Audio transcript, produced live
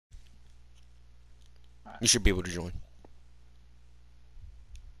You should be able to join.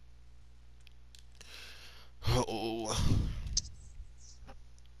 Oh,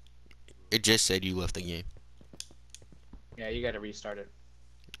 it just said you left the game. Yeah, you gotta restart it.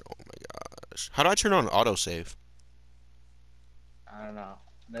 Oh my gosh. How do I turn on autosave? I don't know.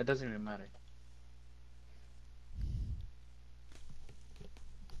 That doesn't even matter.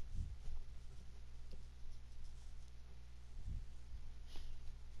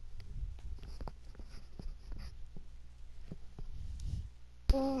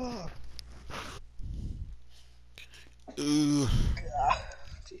 Ooh.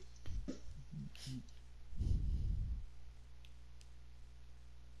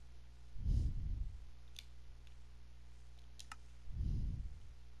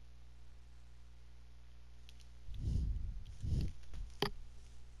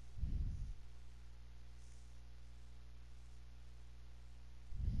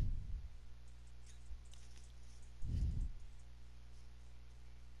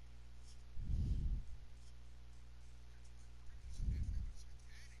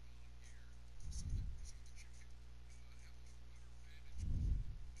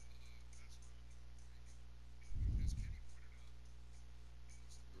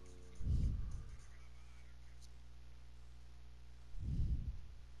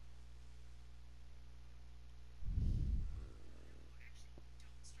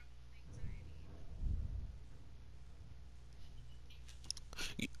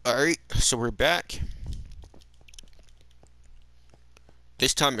 Alright, so we're back.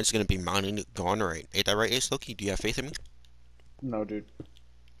 This time it's gonna be mining gone right. Ain't that right, AceLokii? Do you have faith in me? No, dude.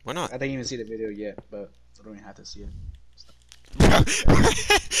 Why not? I didn't even see the video yet, but I don't even have to see it.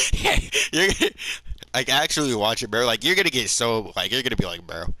 You're gonna, like actually watch it, bro. Like you're gonna get so like you're gonna be like,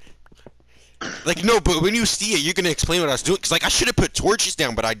 bro. Like no, but when you see it, you're gonna explain what I was doing. Cause like I should have put torches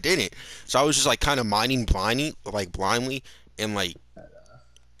down, but I didn't. So I was just like kind of mining blindly, and like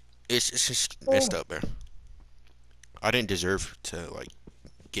it's just messed Oh. up, man. I didn't deserve to like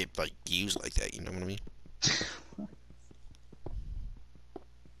get like used like that. You know what I mean?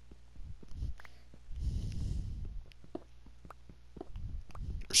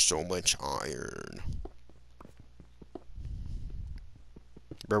 There's so much iron,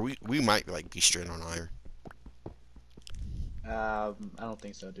 bro. We might like be straight on iron I don't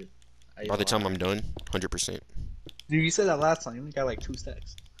think so, dude. I by use a the lot of time I'm iron. done. 100%. Dude, you said that last time. You only got like 2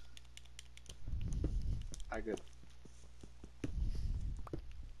 stacks. I good.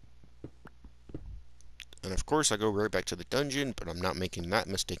 And of course, I go right back to the dungeon, but I'm not making that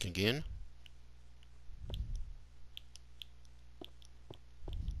mistake again.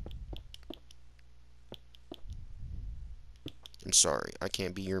 I'm sorry, I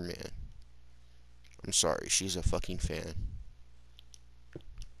can't be your man. I'm sorry, she's a fucking fan.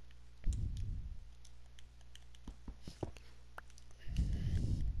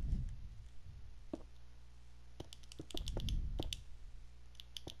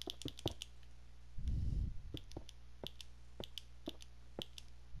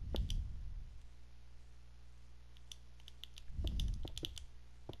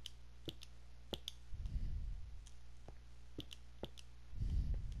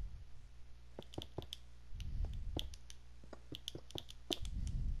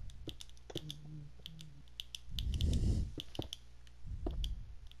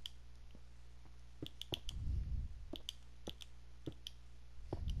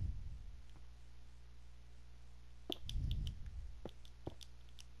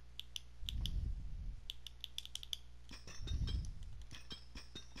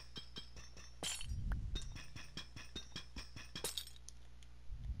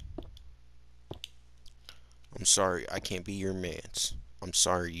 I'm sorry, I can't be your mans. I'm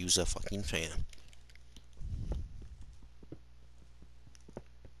sorry, you's a fucking fan.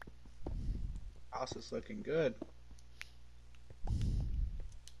 House is looking good.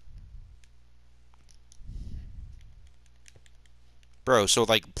 Bro, so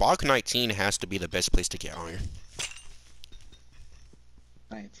like block 19 has to be the best place to get iron.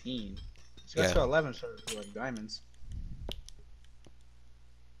 19. It's got Yeah, to 11 for like diamonds.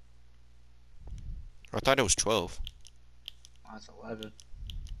 I thought it was 12. Oh, it's 11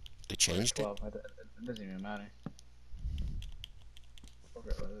 They or changed it? 12. It doesn't even matter.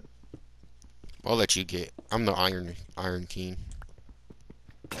 Over 11. I'll let you get. I'm the iron king.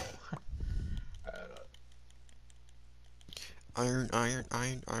 Uh, Iron.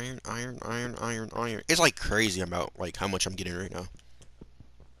 It's like crazy about like how much I'm getting right now.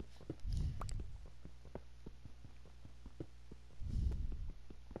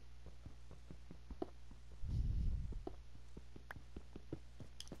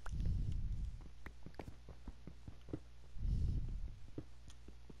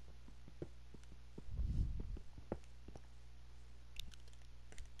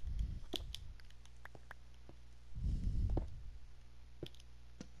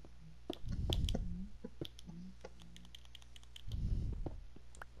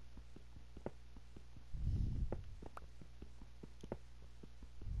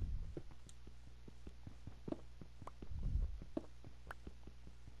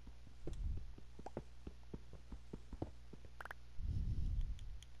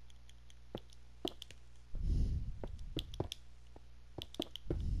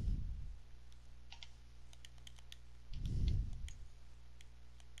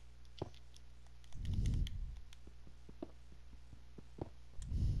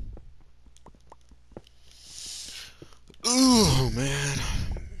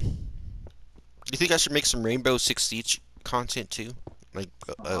 think I should make some Rainbow Six Siege content too? Like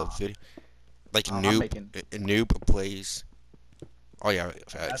a Uh, video, like I'm making. noob plays. Oh yeah,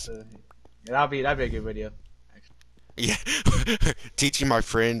 That's facts. a. Yeah, that'd be a good video. Actually. Yeah, teaching my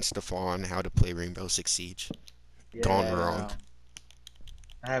friend Stefan how to play Rainbow Six Siege. Gone wrong. Yeah.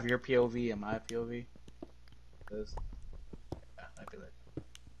 I have your POV and my POV. This. Yeah, I feel like.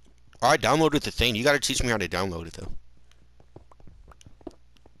 Oh, I downloaded the thing. You gotta teach me how to download it though.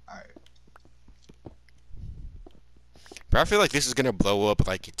 All right. But I feel like this is gonna blow up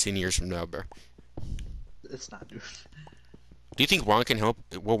like 10 years from now, bro. It's not, dude. Do you think Juan can help?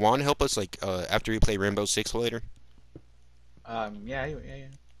 Will Juan help us like after we play Rainbow Six later? Yeah, yeah.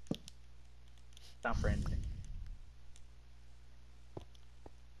 Not for anything.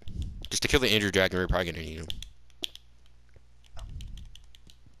 Just to kill the Ender Dragon, we're probably gonna need him.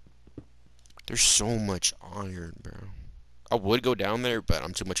 There's so much iron, bro. I would go down there, but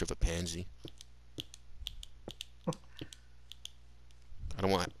I'm too much of a pansy. I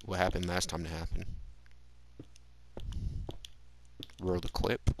don't want what happened last time to happen. Roll the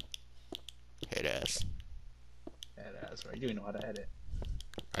clip. Head ass. Yeah, that's right. You do know how to edit.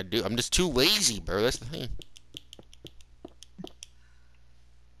 I do. I'm just too lazy, bro. That's the thing.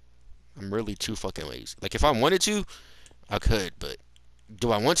 I'm really too fucking lazy. Like, if I wanted to, I could, but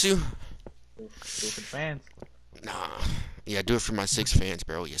do I want to? Do it for the fans. Nah. Yeah, do it for my 6 fans,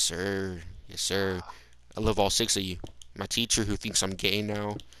 bro. Yes, sir. Yes, sir. I love all 6 of you. My teacher who thinks I'm gay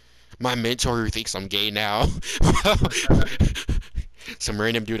now. My mentor who thinks I'm gay now. Some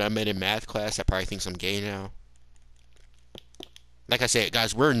random dude I met in math class that probably thinks I'm gay now. Like I said,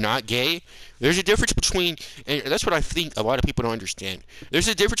 guys, we're not gay. There's a difference between, and that's what I think a lot of people don't understand. There's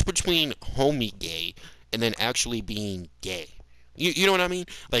a difference between homie gay and then actually being gay. You know what I mean?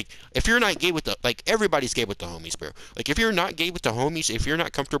 Like, if you're not gay with the, like, everybody's gay with the homies, bro. Like, if you're not gay with the homies, if you're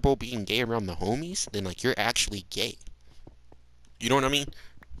not comfortable being gay around the homies, then, like, you're actually gay. You know what I mean?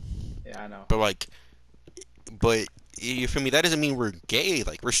 Yeah, I know. But, like, but, you feel me? That doesn't mean we're gay.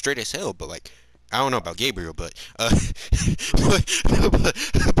 Like, we're straight as hell, but, like, I don't know about Gabriel, but, but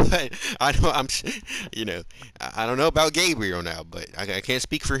I know you know, I don't know about Gabriel now, but I can't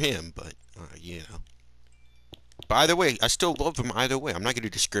speak for him, but, you know. But either way, I still love him either way. I'm not going to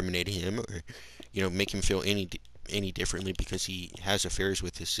discriminate him or, you know, make him feel any differently because he has affairs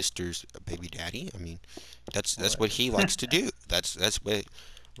with his sister's baby daddy. I mean, that's what he likes to do. That's what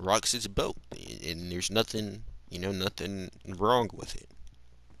rocks his boat, and there's nothing, you know, nothing wrong with it.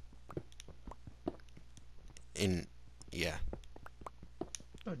 And yeah,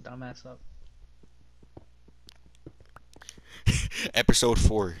 Oh, dumbass up. episode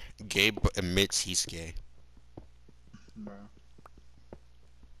 4, Gabe admits he's gay. Bro.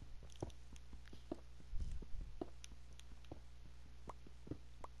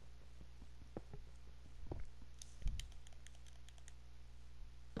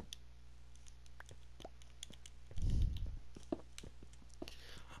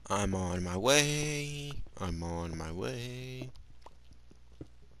 I'm on my way. I'm on my way.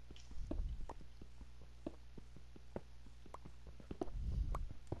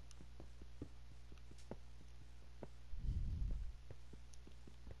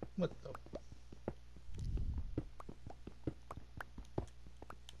 What the?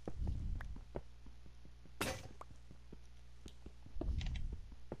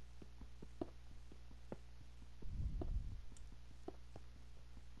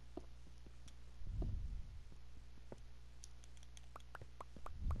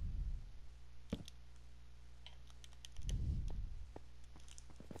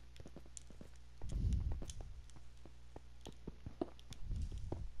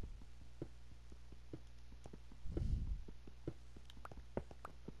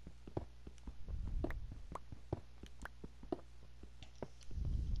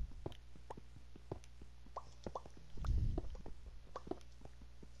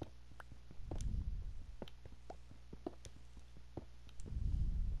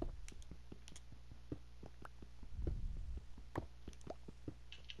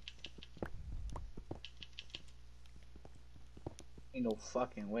 Ain't no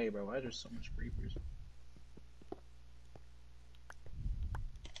fucking way, bro. Why is there so much creepers?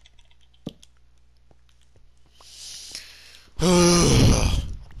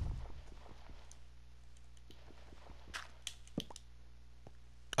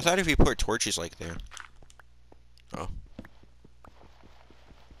 I thought if you put torches like there. Oh.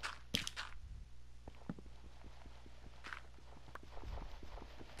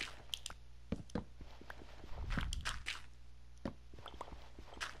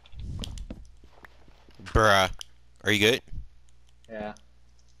 Bruh. Are you good? Yeah.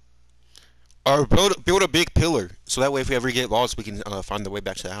 Are Or build a big pillar, so that way if we ever get lost, we can find the way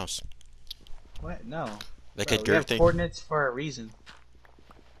back to the house. What? No. Like a Bro, we dirt have thing. coordinates for a reason.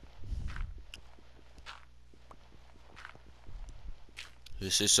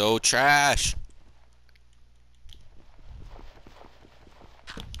 This is so trash.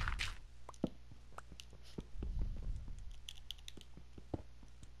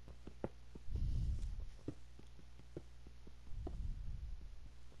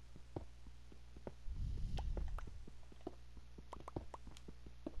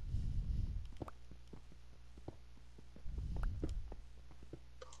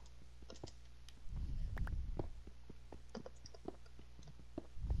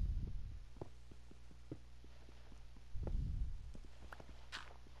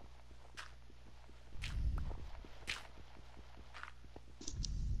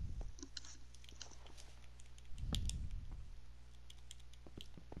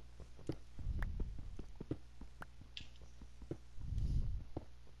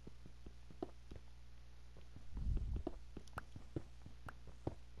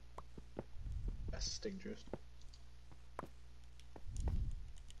 That's dangerous.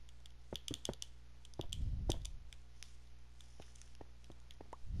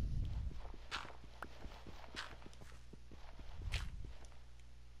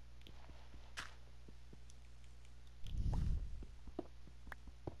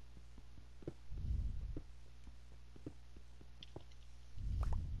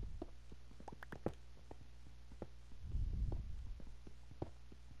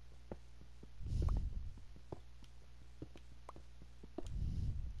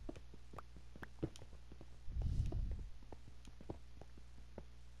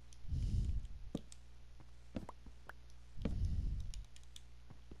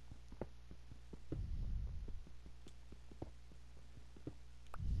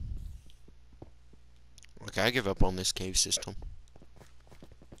 Okay, I give up on this cave system.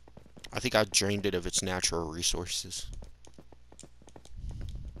 I think I drained it of its natural resources.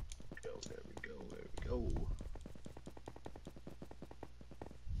 Go, there we go, there we go.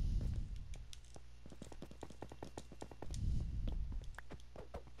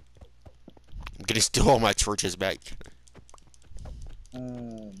 I'm gonna steal all my torches back.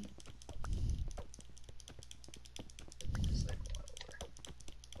 Um, it's like,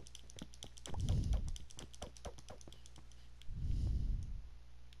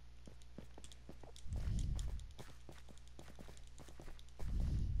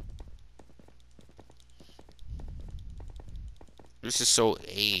 This is so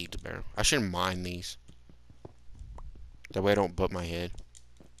aid, bro. I shouldn't mine these. That way I don't butt my head.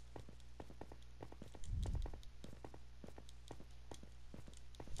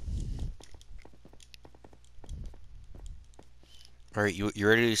 Alright, you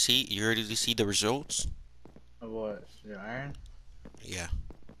ready to see? You ready to see the results? what? Your iron? Yeah.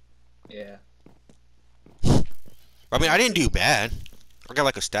 Yeah. I mean, I didn't do bad. I got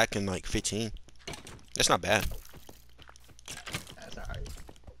like a stack in like 15. That's not bad. That's alright.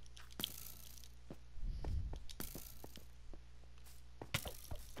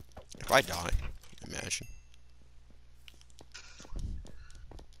 If I die, imagine.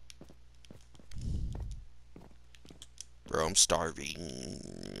 Bro, I'm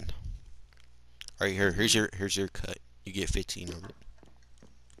starving. Alright, here's your cut. You get 15 of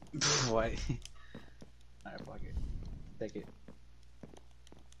it. What? Alright, fuck it. Take it.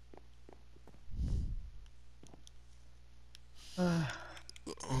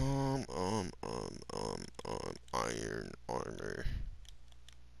 Iron armor.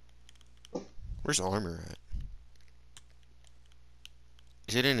 Where's armor at?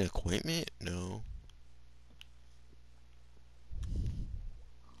 Is it in equipment? No.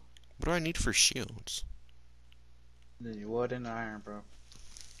 What do I need for shields? Then you wood and iron, bro.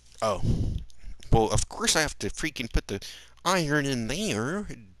 Oh. Well, of course I have to freaking put the iron in there.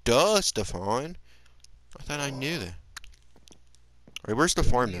 Duh, Stefan. I thought I knew that. Alright, where's the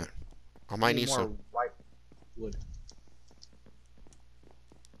Dude, farm at? I we might need need more some. white wood.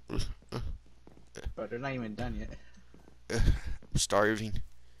 Bro, they're not even done yet. I'm starving.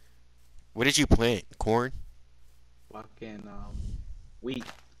 What did you plant? Corn? Fucking wheat.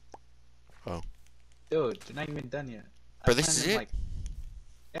 Oh. Dude, they're not even done yet. I Bro, this planted is them it? like,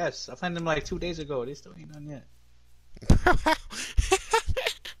 yes, I planted them like 2 days ago. They still ain't done yet.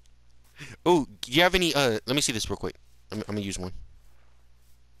 Oh, do you have any, let me see this real quick. I'm gonna use one.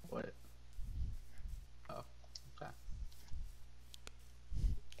 What? Oh, okay.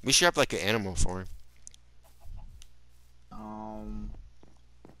 We should have like an animal farm. Um,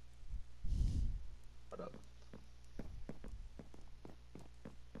 what up?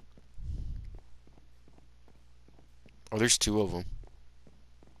 there's two of them.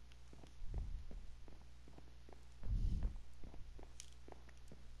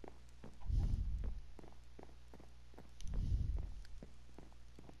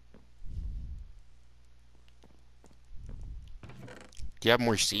 Do you have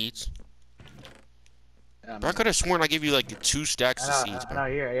more seeds? I Bro, I mean, could have sworn I gave you like 2 stacks of seeds, I bro.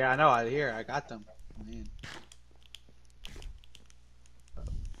 know here. Yeah, I know. I got them. Man.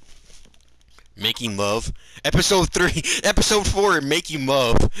 Making love. Episode 3. Episode 4, making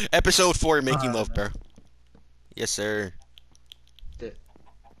love. Episode 4, making love, No. bro. Yes, sir. Dick.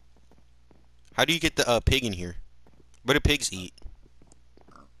 How do you get the pig in here? What do pigs eat?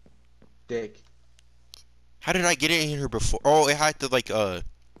 Dick. How did I get it in here before? Oh, it had to like how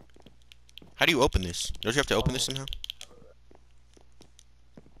do you open this? Don't you have to open this Oh. somehow?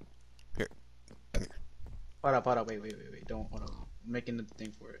 Here, come here. Hold up. Wait. Don't hold up. I'm making the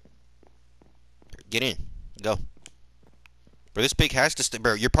thing for it. Get in. Go. Bro, this pig has to stay.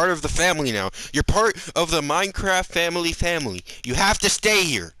 Bro, you're part of the family now. You're part of the Minecraft family. You have to stay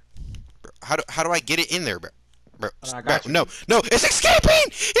here. Bro, how do I get it in there, bro? Bro, I bro, got you. no, it's escaping!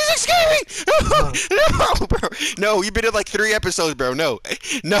 It's escaping! No, bro. No, you've been in like 3 episodes, bro. No.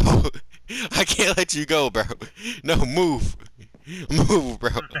 I can't let you go, bro. No, move. Move, bro.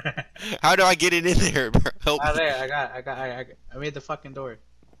 How do I get it in there, bro? Help me. There. I made the fucking door.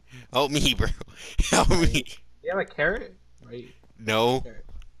 Help me, bro. Help me. You have a carrot? Right. No, Carrot.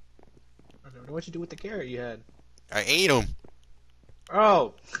 What'd you do with the carrot you had? I ate him.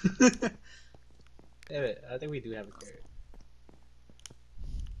 Oh! Damn it, I think we do have a carrot.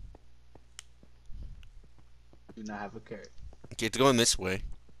 Do not have a carrot. Okay, it's going this way.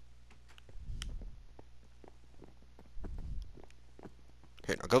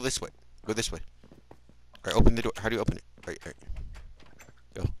 Here, now go this way. Go this way. Alright, open the door. How do you open it? Alright.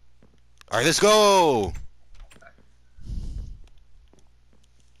 Go. Alright, let's go!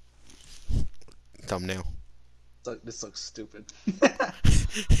 Thumbnail. This looks stupid.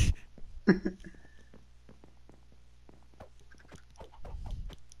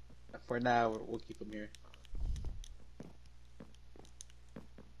 For now, we'll keep them here.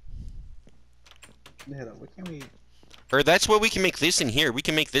 Yeah, what can we... Or that's what we can make this in here. We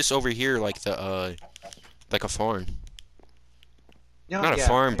can make this over here like the, like a farm. Not a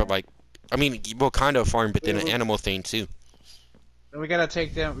farm, but like, I mean, well, kind of a farm, but then an animal thing too. We gotta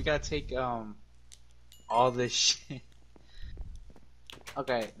take them, all this shit.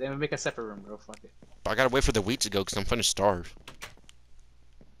 Okay, then we make a separate room, bro, fuck it. But I gotta wait for the wheat to go because I'm finna starve.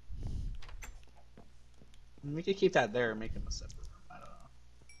 We could keep that there and make them a separate room, I don't know.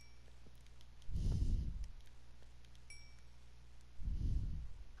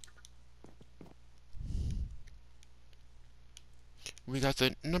 We got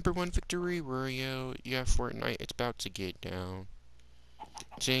the #1 victory royale. Yeah, Fortnite, it's about to get down.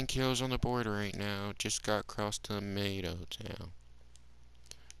 10 kills on the board right now. Just got across Tomato Town.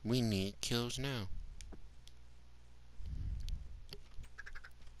 We need kills now.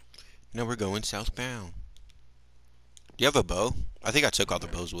 Now we're going southbound. Do you have a bow? I think I took all the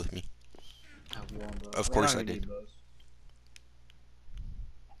bows with me. I have one, bro. Of course I did.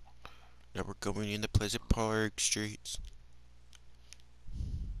 Now we're going in the Pleasant Park streets.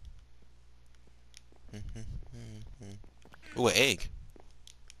 Ooh, an egg.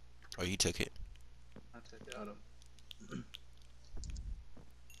 Oh, you took it. I took it out of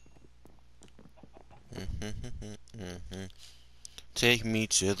Take me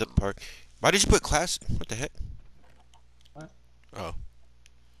to the park. Why did you put class? What the heck? What? Oh.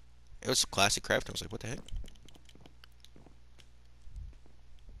 It was classic craft. I was like, what the heck?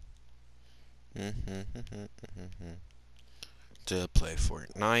 To play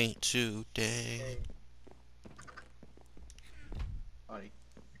Fortnite today.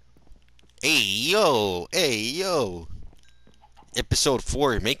 Hey yo. Episode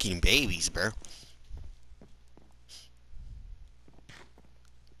 4, making babies, bro.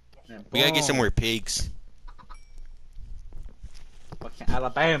 We gotta get some more pigs. Fucking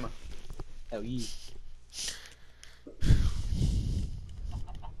Alabama. Hell yeah.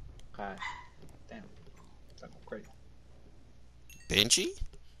 God damn. That's great. Benji?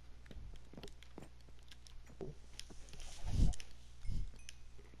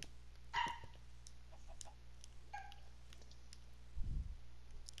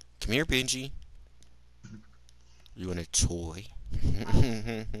 Come here, Benji. You want a toy?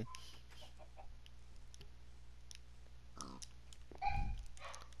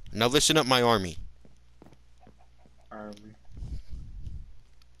 Now listen up, my army. Army.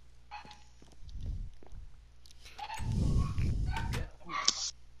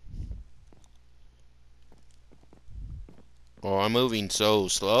 I'm moving so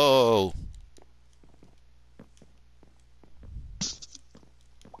slow.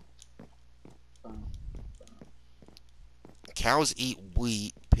 Cows eat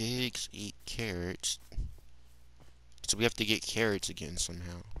wheat, pigs eat carrots. So we have to get carrots again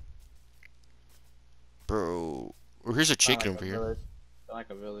somehow. Bro. Oh, here's a Sound chicken like a over here. village. Sound like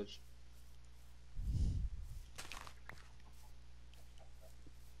a village.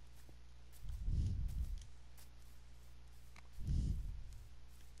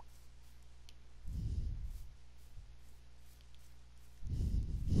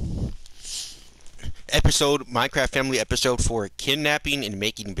 Minecraft Family episode 4, kidnapping and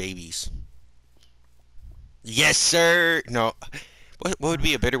making babies. Yes, sir. No. What would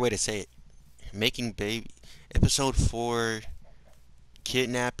be a better way to say it? Making baby. Episode 4,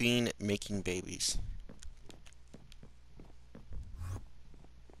 kidnapping, making babies.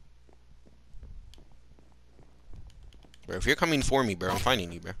 Bro, if you're coming for me, bro, I'm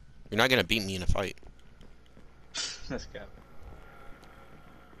finding you, bro. You're not gonna beat me in a fight. That's good.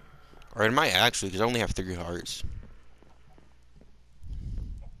 Or it might actually, because I only have 3 hearts.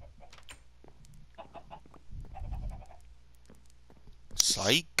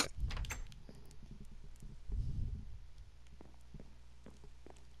 Psych.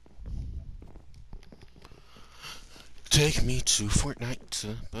 Take me to Fortnite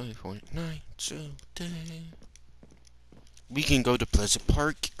to play Fortnite today. We can go to Pleasant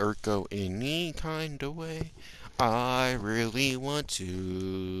Park or go any kind of way. I really want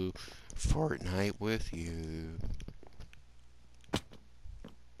to Fortnite with you.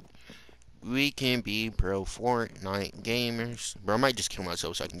 We can be pro Fortnite gamers. Bro, I might just kill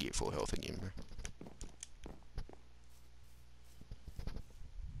myself so I can get full health again, bro.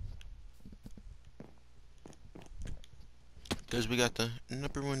 Because we got the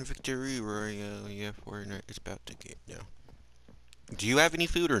 #1 victory royale. Yeah, Fortnite is about to get down. Do you have any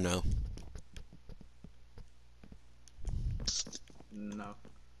food or no? No.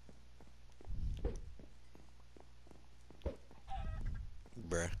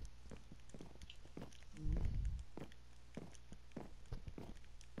 Bruh.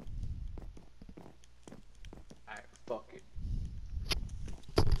 Alright, fuck it.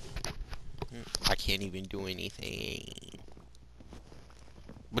 I can't even do anything.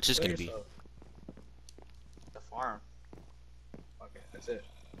 What's this Kill gonna be? yourself. The farm. Fuck it. That's it.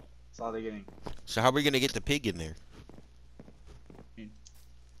 That's all they're getting. So how are we gonna get the pig in there?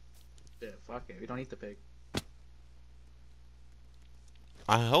 Yeah, fuck it. We don't eat the pig.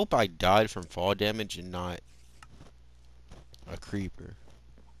 I hope I died from fall damage and not a creeper.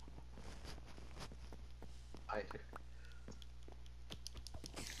 I.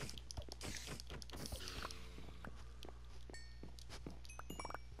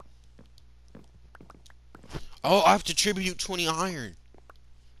 Oh, I have to tribute 20 iron.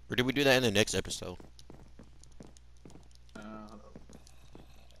 Or did we do that in the next episode?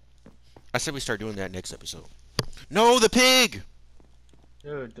 I said we start doing that next episode. No, the pig!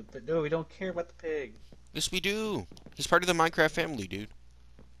 Dude, we don't care about the pig. Yes, we do. He's part of the Minecraft family, dude.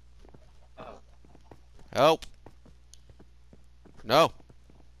 Oh. Help. No.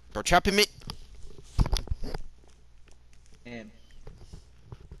 Bro, chop him in. And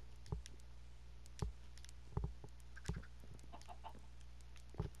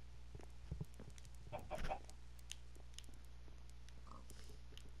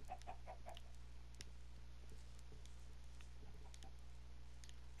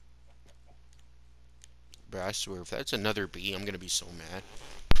Bro, I swear, if that's another bee, I'm gonna be so mad.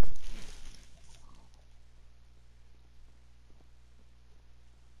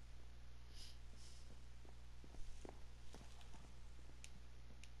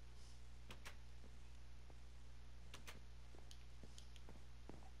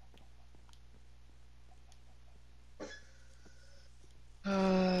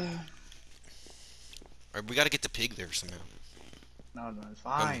 Alright, we gotta get the pig there somehow. no, it's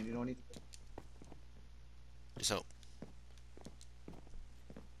fine. You don't need. Just help.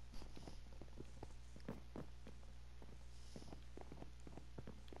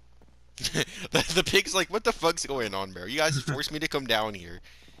 The pig's like, what the fuck's going on, bro? You guys forced me to come down here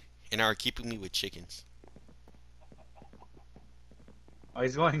and are keeping me with chickens. Oh,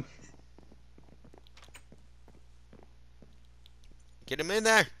 he's going. Get him in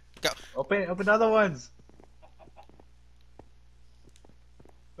there. Go. Open other ones.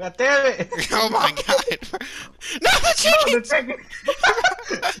 God damn it! Oh my god. No, the No, chicken! the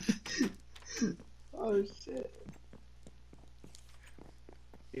chicken. Oh shit.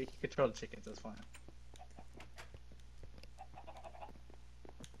 You can control the chickens. That's fine.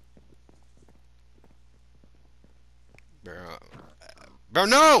 Bro, Bro,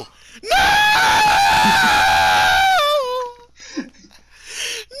 no! No!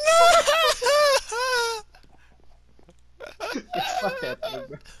 No! Yeah, fuck that thing,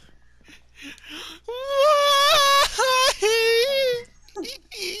 bro.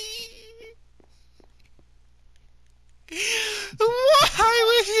 Why? Why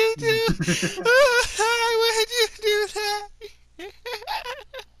would you do? Why would you do that?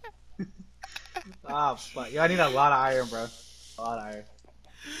 Ah, fuck. Yo, I need a lot of iron, bro. A lot of iron.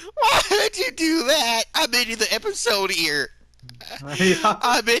 Why would you do that? I'm into the episode here. Yeah.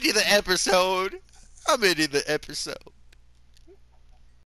 I'm into the episode. I'm into the episode.